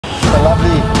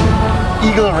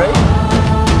eagle ray.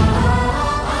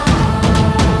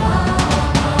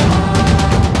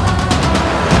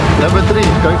 Number 3,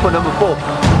 going for number 4.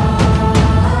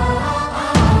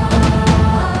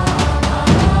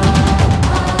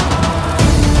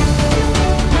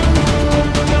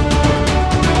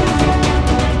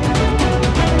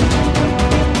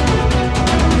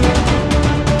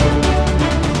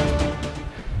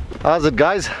 How's it,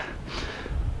 guys?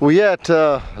 We're here at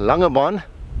Langebaan.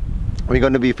 We're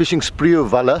going to be fishing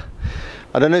Spreeuwvalle.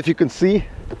 I don't know if you can see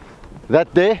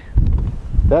that there.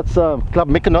 That's Club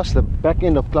Mykonos, the back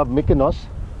end of Club Mykonos.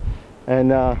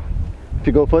 And if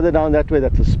you go further down that way,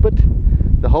 that's a spit.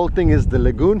 The whole thing is the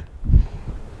lagoon.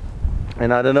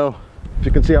 And I don't know if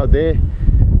you can see out there,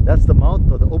 that's the mouth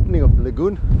or the opening of the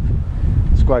lagoon.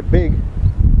 It's quite big.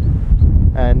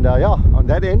 And yeah, on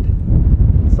that end,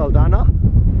 Saldanha.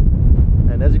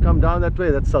 And as you come down that way,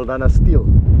 that's Saldanha Steel,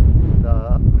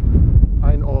 the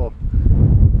iron ore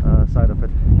side of it.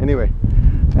 Anyway,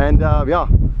 and yeah,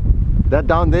 that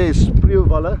down there is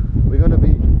Spreeuwvalle. We're going to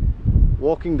be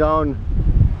walking down,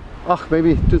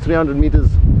 maybe 200-300 meters,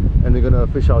 and we're going to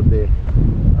fish out there.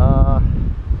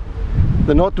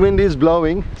 The north wind is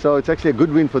blowing, so it's actually a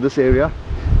good wind for this area,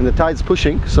 and the tide's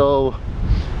pushing, so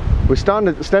we stand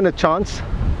a chance.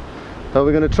 So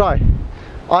we're going to try.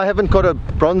 I haven't caught a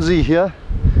bronzy here,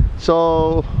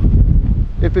 so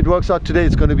if it works out today,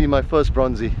 it's going to be my first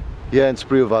bronzy here in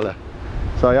Spreeuwvalle.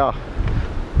 So yeah,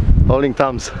 holding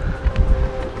thumbs.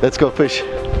 Let's go fish.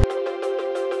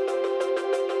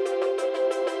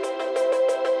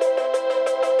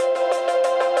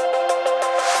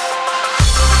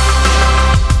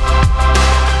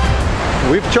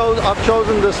 I've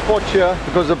chosen this spot here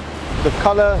because of the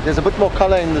color. There's a bit more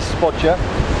color in this spot here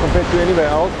compared to anywhere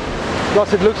else.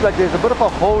 Plus it looks like there's a bit of a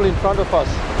hole in front of us.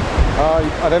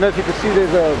 I don't know if you can see,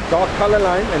 there's a dark color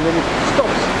line and then it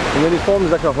stops and then it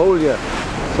forms like a hole here.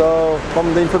 So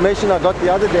from the information I got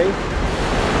the other day,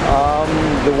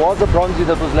 there was a bronzy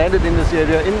that was landed in this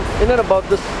area, in and about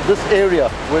this area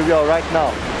where we are right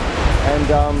now. And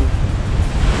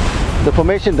the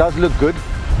formation does look good.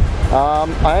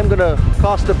 I am going to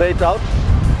cast the bait out.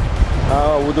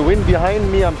 With the wind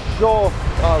behind me, I'm sure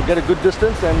I'll get a good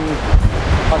distance and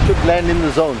I should land in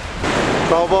the zone.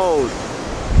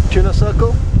 12 tuna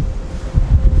circle,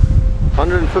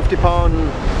 150 pound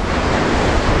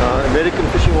American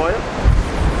fishing wire,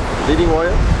 leading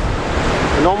wire,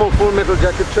 a normal full metal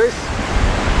jacket trace,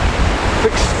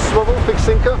 fixed swivel, fixed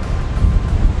sinker.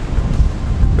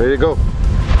 There you go.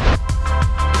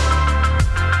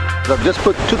 I've just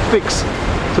put toothpicks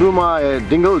through my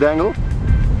dingle dangle,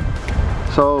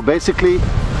 so basically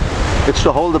it's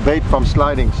to hold the bait from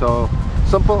sliding. So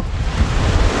simple,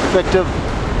 effective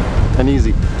and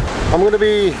easy. I'm going to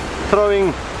be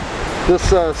throwing this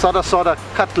soda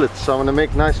cutlets, so I'm going to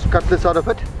make nice cutlets out of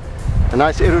it. A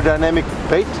nice aerodynamic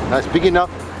bait, nice, big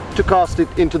enough to cast it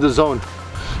into the zone.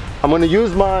 I'm going to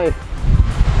use my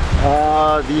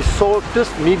the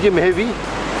Saltist medium heavy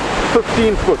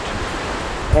 15 foot,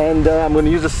 and I'm going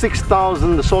to use a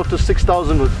 6000, the Saltist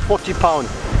 6000 with 40 pound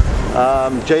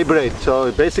J braid.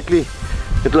 So basically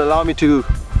it will allow me to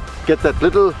get that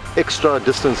little extra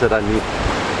distance that I need,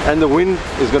 and the wind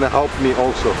is going to help me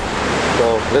also.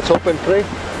 So let's hope and pray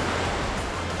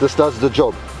this does the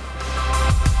job.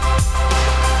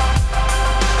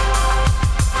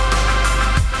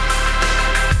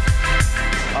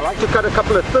 I like to cut a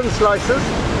couple of thin slices.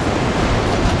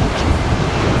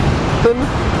 Thin,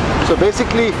 so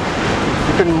basically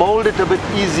you can mold it a bit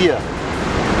easier.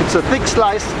 If it's a thick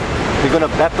slice, you're going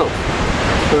to battle.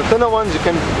 So the thinner ones, you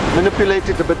can manipulate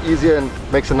it a bit easier and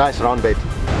makes a nice round bait.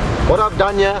 What I've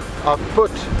done here, I've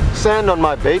put sand on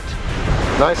my bait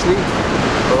nicely.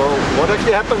 So what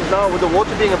actually happens now, with the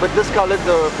water being a bit discolored,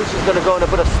 the fish is going to go in a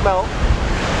bit of smell.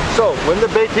 So when the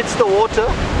bait hits the water,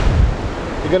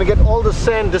 you're going to get all the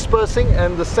sand dispersing,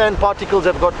 and the sand particles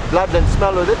have got blood and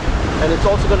smell with it, and it's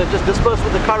also going to just disperse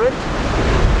with the current,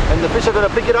 and the fish are going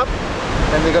to pick it up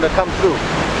and they're going to come through.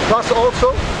 Plus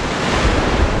also,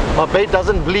 my bait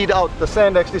doesn't bleed out. The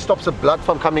sand actually stops the blood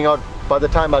from coming out by the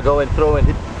time I go and throw and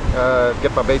hit,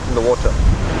 get my bait in the water.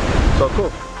 So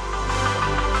cool.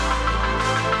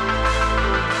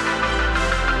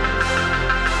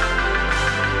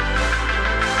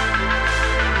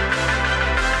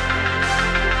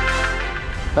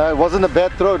 It wasn't a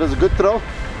bad throw, it was a good throw.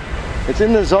 It's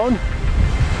in the zone,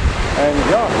 and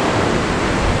yeah.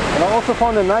 And I also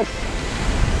found a nice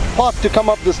path to come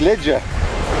up this ledge here.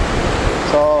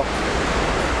 So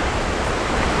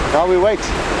now we wait.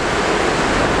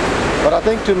 But I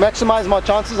think to maximize my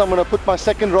chances, I'm going to put my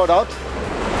second rod out,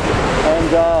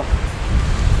 and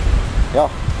yeah,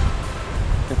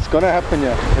 gonna happen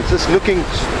here. It's just looking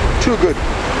too good.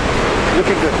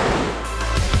 Looking good.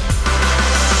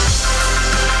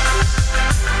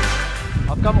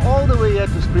 I've come all the way here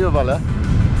to Spreeuwvalle.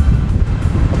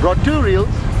 I brought 2 reels,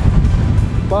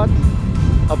 but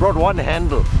I brought 1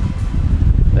 handle.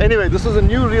 Anyway, this is a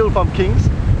new reel from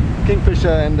Kingfisher,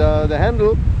 and the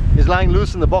handle is lying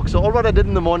loose in the box. So all what I did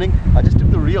in the morning, I just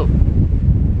took the reel,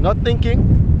 not thinking.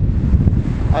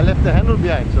 I left the handle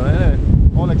behind. So anyway,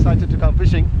 all excited to come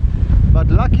fishing. But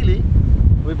luckily,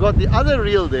 we've got the other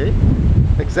reel there,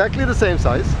 exactly the same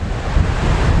size.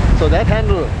 So that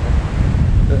handle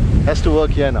has to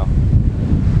work here now.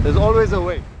 There's always a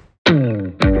way.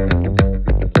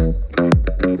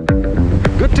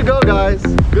 Good to go, guys.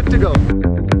 Good to go.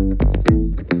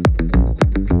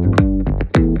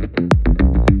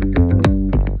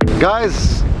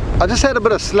 Guys, I just had a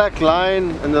bit of slack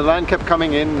line and the line kept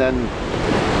coming in, and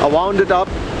I wound it up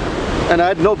and I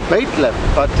had no bait left,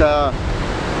 but I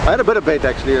had a bit of bait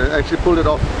actually. I actually pulled it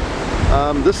off.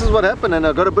 This is what happened, and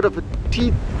I got a bit of a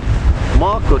teeth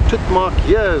mark or tooth mark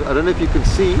here. I don't know if you can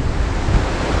see.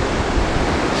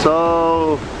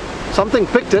 So something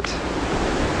picked it,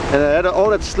 and I had all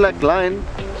that slack line.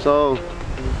 So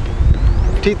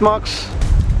teeth marks,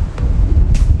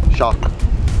 shark.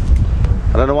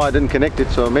 I don't know why I didn't connect it,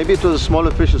 so maybe it was a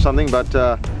smaller fish or something, but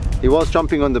he was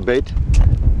jumping on the bait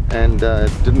and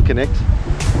it didn't connect.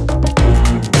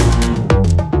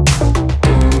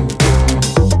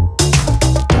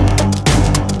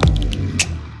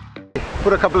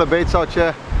 Put a couple of baits out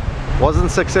here, wasn't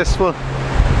successful.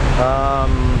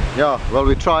 Yeah, well,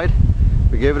 we tried,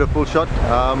 we gave it a full shot.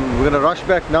 We're gonna rush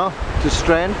back now to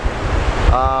Strand.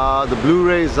 The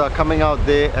Blu-rays are coming out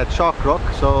there at Shark Rock,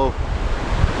 so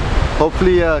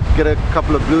hopefully get a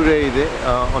couple of Blu-ray there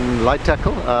on light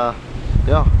tackle.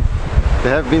 Yeah, they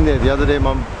have been there. The other day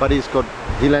my buddy's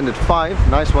he landed 5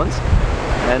 nice ones,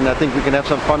 and I think we can have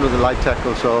some fun with the light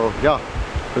tackle. So yeah,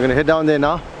 we're gonna head down there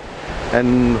now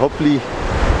and hopefully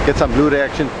get some Blu-ray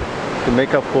action to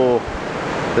make up for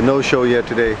the no-show here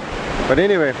today. But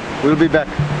anyway, we'll be back.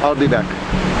 I'll be back.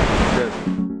 Cheers.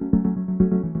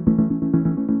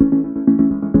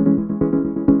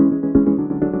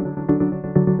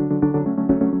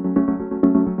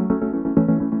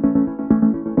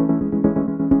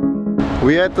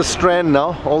 We are at the Strand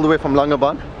now, all the way from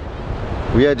Langebaan.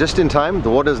 We are just in time. The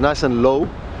water is nice and low.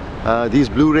 These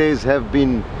Blu-rays have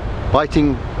been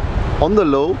biting on the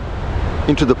low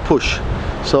into the push.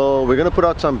 So we're going to put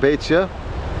out some baits here.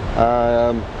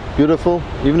 Beautiful.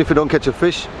 Even if you don't catch a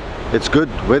fish, it's good.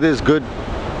 Weather is good.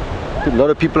 A lot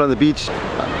of people on the beach.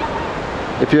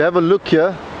 If you have a look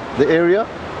here, the area,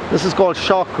 this is called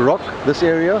Shark Rock. This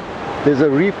area, there's a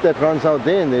reef that runs out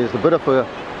there, and there's a bit of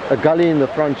a gully in the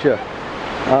front here.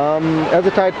 As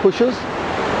the tide pushes,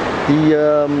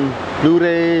 the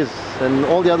Blu-rays and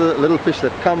all the other little fish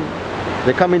that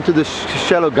come into the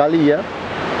shallow gully here.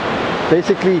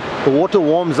 Basically, the water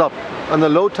warms up. On the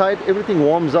low tide, everything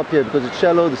warms up here because it's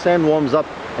shallow, the sand warms up,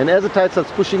 and as the tide starts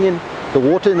pushing in, the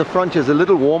water in the front here is a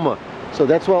little warmer. So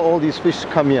that's why all these fish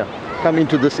come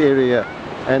into this area.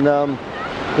 And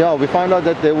yeah, we found out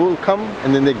that they will come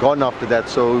and then they're gone after that.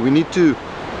 So we need to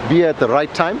be at the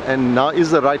right time, and now is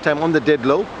the right time on the dead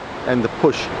low and the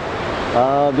push.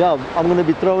 Yeah, I'm going to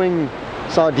be throwing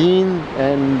sardine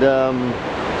and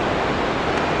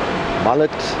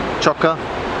mullet, chocker,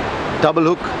 double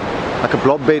hook, like a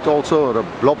blob bait also, or a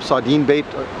blob sardine bait.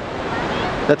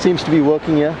 That seems to be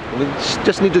working here. We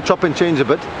just need to chop and change a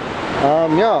bit.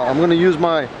 Yeah, I'm going to use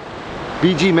my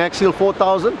BG Maxil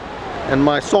 4000 and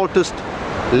my Saltist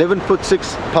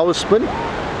 11'6" power spin.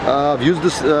 I've used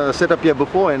this setup here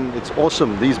before, and it's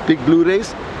awesome. These big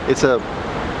Blu-rays, it's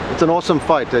an awesome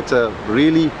fight. It's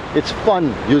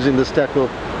fun using this tackle.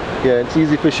 Yeah, it's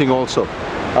easy fishing also.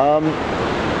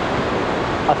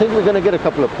 I think we're going to get a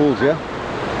couple of pulls here.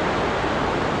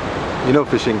 You know,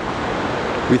 fishing,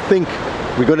 we think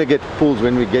we're going to get pulls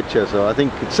when we get here, so I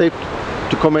think it's safe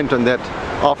to comment on that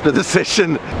after the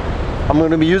session. I'm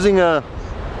going to be using a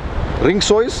ring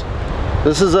soys.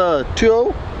 This is a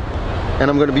 2.0, and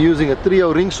I'm going to be using a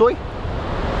 3.0 ring soy.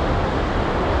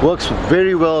 Works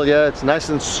very well. Yeah, it's nice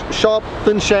and sharp,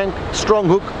 thin shank, strong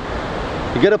hook.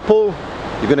 You get a pull,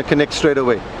 you're going to connect straight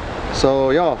away.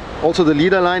 So yeah, also the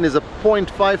leader line is a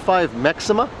 0.55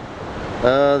 Maxima.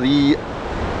 The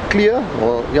clear,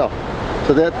 or yeah,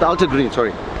 so that the ultra green,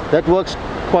 sorry, that works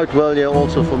quite well here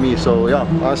also for me. So yeah,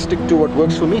 I'll stick to what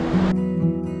works for me.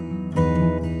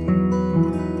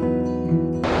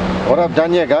 What I've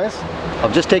done here, guys,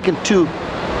 I've just taken two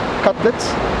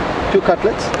cutlets,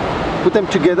 put them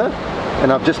together,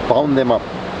 and I've just bound them up.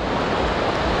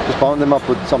 Just bound them up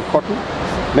with some cotton,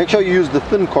 Make sure you use the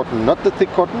thin cotton, not the thick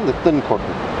cotton, the thin cotton.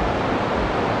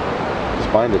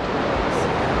 Just bind it.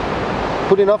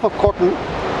 Put enough of cotton,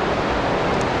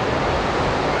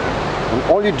 and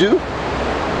all you do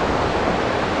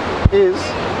is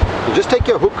you just take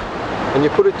your hook and you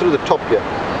put it through the top here.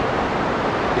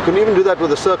 You can even do that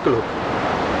with a circle hook.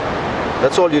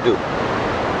 That's all you do.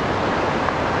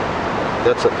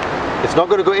 That's it. It's not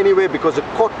going to go anywhere because the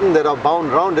cotton that are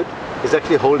bound around it is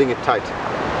actually holding it tight.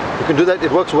 You can do that.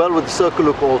 It works well with the circle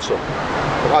hook also,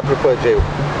 but I prefer J hook.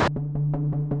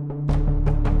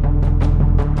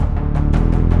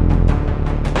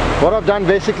 What I've done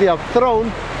basically, I've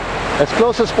thrown as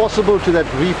close as possible to that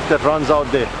reef that runs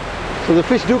out there. So the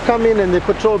fish do come in and they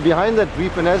patrol behind that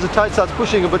reef, and as the tide starts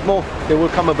pushing a bit more, they will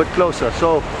come a bit closer.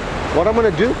 So what I'm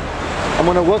going to do, I'm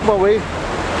going to work my way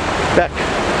back.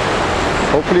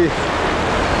 Hopefully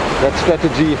that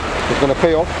strategy is going to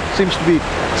pay off. Seem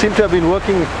to have been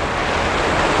working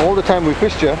all the time we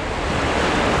fished here.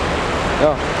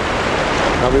 Yeah.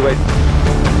 Now we wait.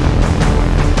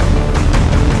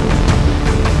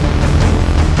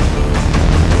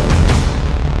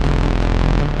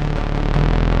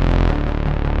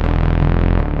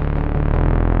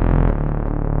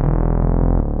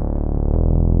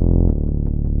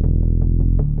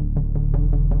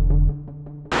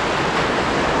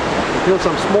 Feel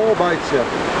some small bites here.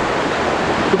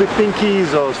 Could be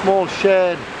pinkies or small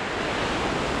shad,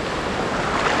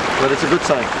 but it's a good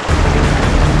sign.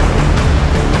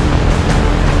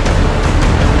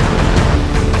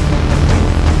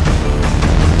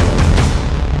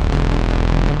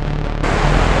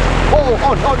 Oh,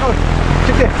 on.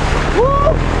 Check there.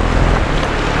 Woo!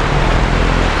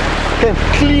 Came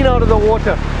clean out of the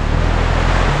water.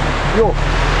 Yo.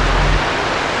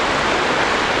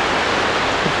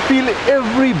 Feel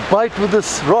every bite with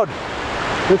this rod.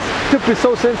 This tip is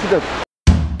so sensitive.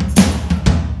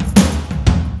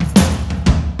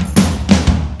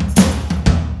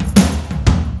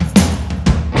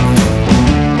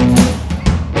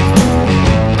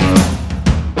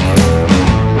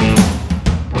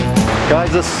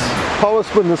 Guys, this power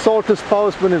spoon, the saltest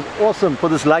power spoon, is awesome for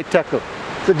this light tackle.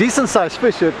 It's a decent sized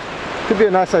fish. It could be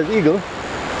a nice sized eagle.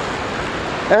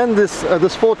 And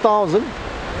this 4000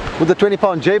 with the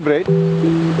 20-pound J braid.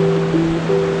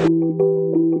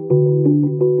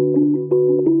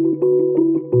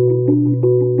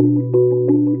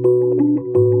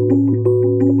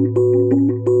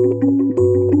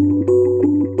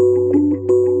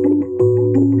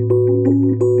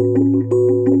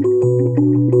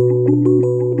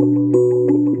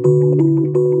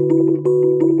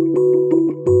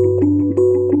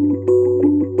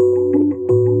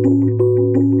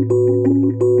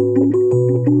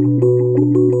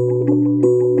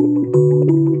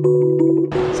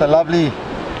 A lovely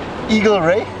eagle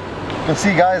ray. You can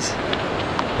see, guys,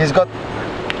 he's got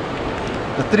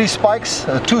the 3 spikes,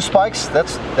 2 spikes.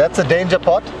 That's a danger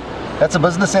part. That's the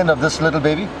business end of this little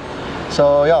baby.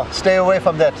 So yeah, stay away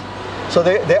from that. So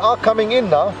they are coming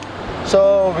in now.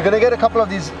 So we're gonna get a couple of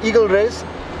these eagle rays.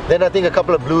 Then I think a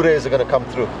couple of blue rays are gonna come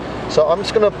through. So I'm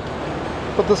just gonna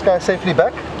put this guy safely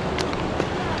back.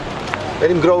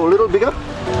 Let him grow a little bigger.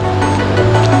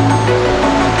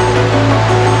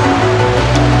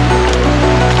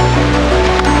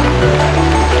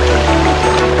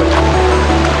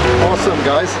 Awesome,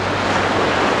 guys.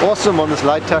 Awesome on this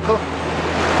light tackle.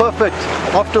 Perfect.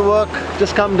 After work,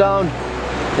 just come down,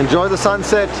 enjoy the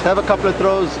sunset, have a couple of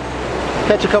throws,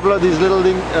 catch a couple of these little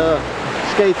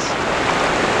skates.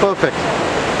 Perfect.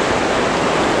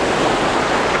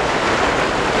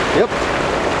 Yep.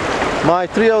 My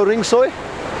 3-0 ring soy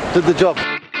did the job.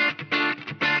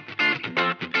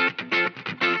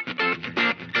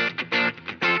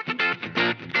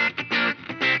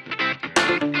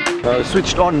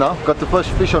 Switched on now, got the first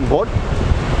fish on board.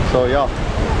 So yeah,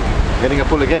 getting a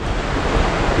pull again.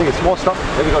 I think it's more stuff.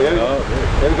 There we go, here we go.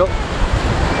 There we go.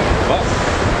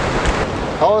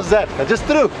 How was that? I just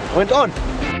threw, went on.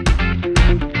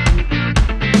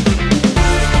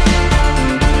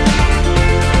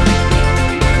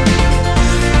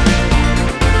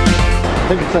 I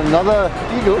think it's another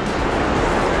eagle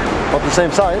of the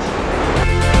same size.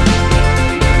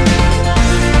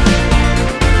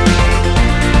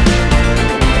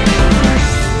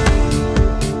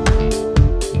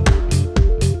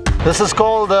 This is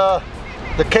called the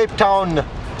Cape Town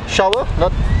shower.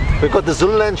 We've got the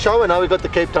Zululand shower, now we've got the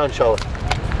Cape Town shower.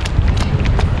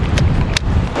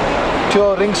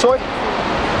 Pure ring soy,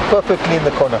 perfectly in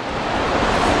the corner.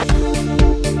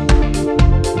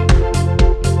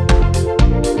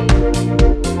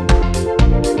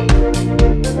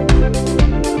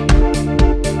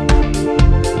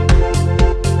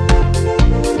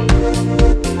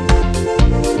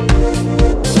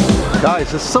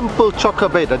 guys, a simple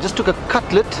chokka bait. I just took a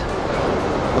cutlet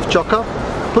of chokka,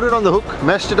 put it on the hook,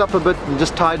 mashed it up a bit and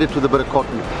just tied it with a bit of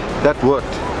cotton. That worked.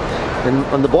 And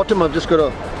on the bottom I've just got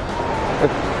a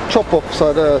chop of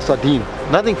sardine.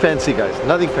 Nothing fancy guys,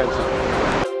 nothing fancy.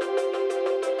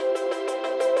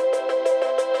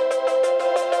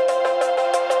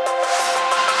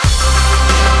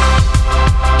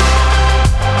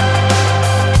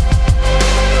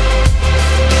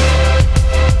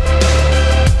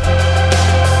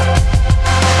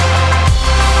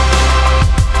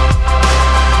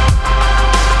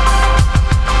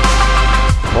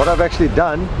 What I've actually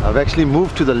done, I've actually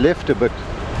moved to the left a bit,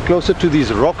 closer to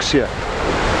these rocks here.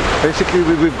 Basically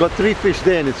we've got 3 fish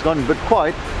there and it's gone a bit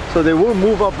quiet, so they will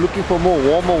move up looking for more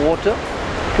warmer water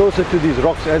closer to these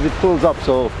rocks as it fills up.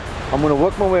 So I'm going to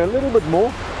work my way a little bit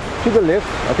more to the left.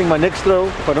 I think my next throw,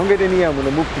 if I don't get any, I'm going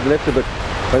to move to the left a bit.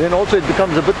 But then also it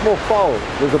becomes a bit more foul.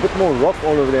 There's a bit more rock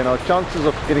all over there and our chances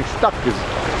of getting stuck is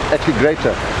actually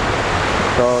greater.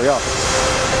 So yeah.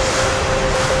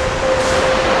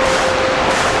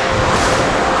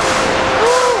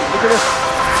 Look at this.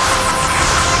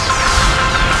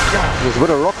 There's a bit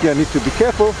of rock here, I need to be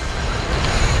careful.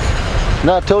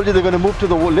 Now I told you they're going to move to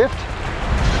the left.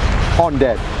 On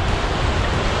dad.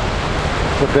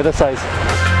 It's a better size.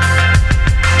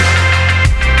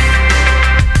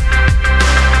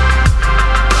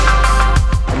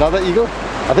 Another eagle.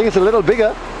 I think it's a little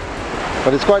bigger,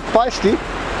 but it's quite feisty.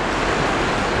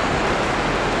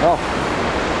 Oh.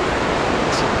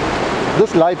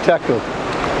 This light tackle.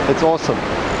 It's awesome.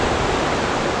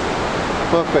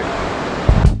 Perfect.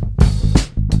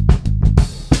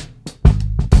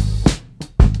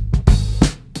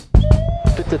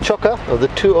 Took the chokka of the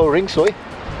 2-0 ring soy,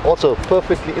 also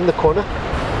perfectly in the corner.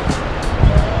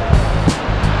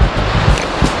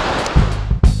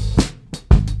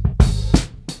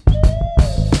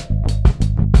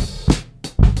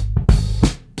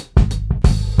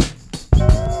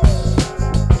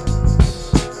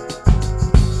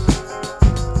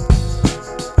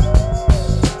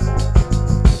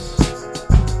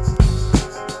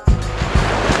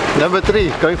 Number 3,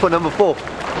 going for number 4.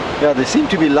 Yeah, they seem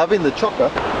to be loving the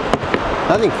chokka.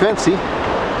 Nothing fancy.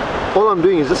 All I'm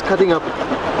doing is just cutting up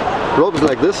ropes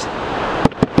like this.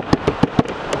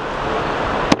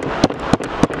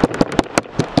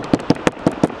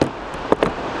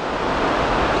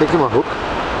 Taking my hook.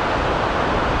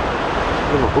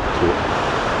 Putting my hook through it.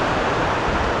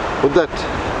 With that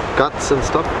guts and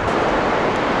stuff.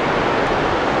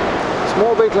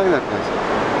 Small bait like that, guys.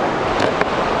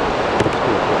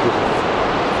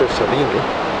 Fresh sardine, eh?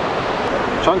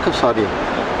 Chunk of sardine.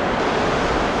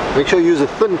 Make sure you use a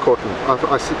thin cotton.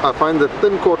 I find that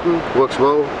thin cotton works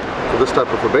well for this type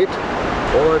of a bait.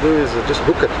 All I do is just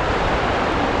hook it.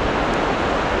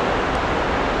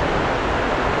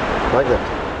 Like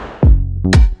that.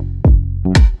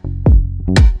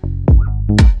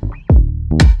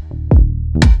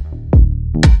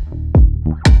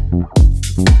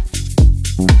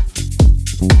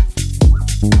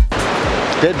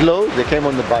 Dead low, they came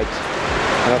on the bite.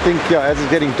 And I think, yeah, as it's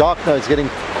getting dark now, it's getting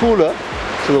cooler,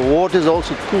 so the water's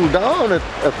also cooled down a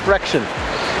fraction.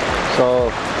 So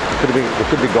it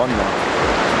could be gone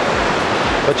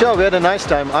now. But yeah, we had a nice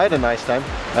time. I had a nice time.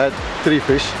 I had 3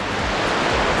 fish.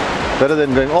 Better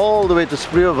than going all the way to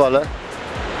Spreeuwvalle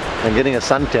and getting a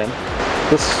suntan.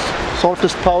 This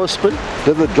Saltist Power Spin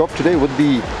did the job today with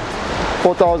the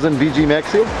 4000 BG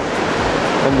Maxi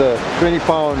and the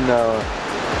 20-pound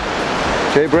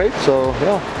J-braid. So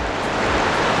yeah,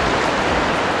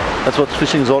 that's what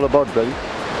fishing is all about, buddy.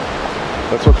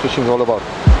 That's what fishing is all about.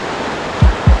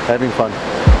 Having fun.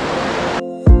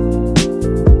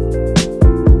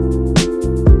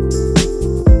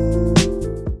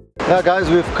 Yeah guys,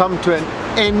 we've come to an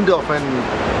end of an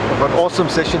awesome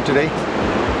session today.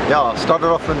 Yeah, started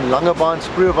off in Langebaan,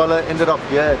 Spreeuwvalle, ended up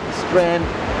here at Strand,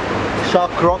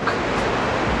 Shark Rock.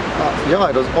 Yeah,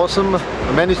 it was awesome.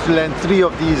 I managed to land 3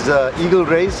 of these eagle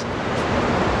rays.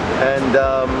 And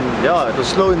yeah, it was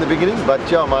slow in the beginning, but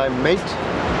yeah, my mate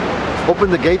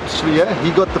opened the gate here.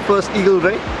 He got the first eagle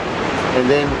ray, and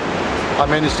then I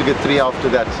managed to get 3 after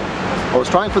that. I was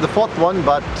trying for the 4th one,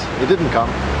 but it didn't come.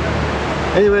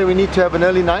 Anyway, we need to have an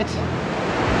early night.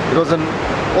 It was an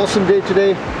awesome day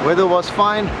today. Weather was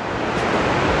fine.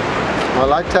 My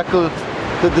light tackle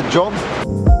did the job.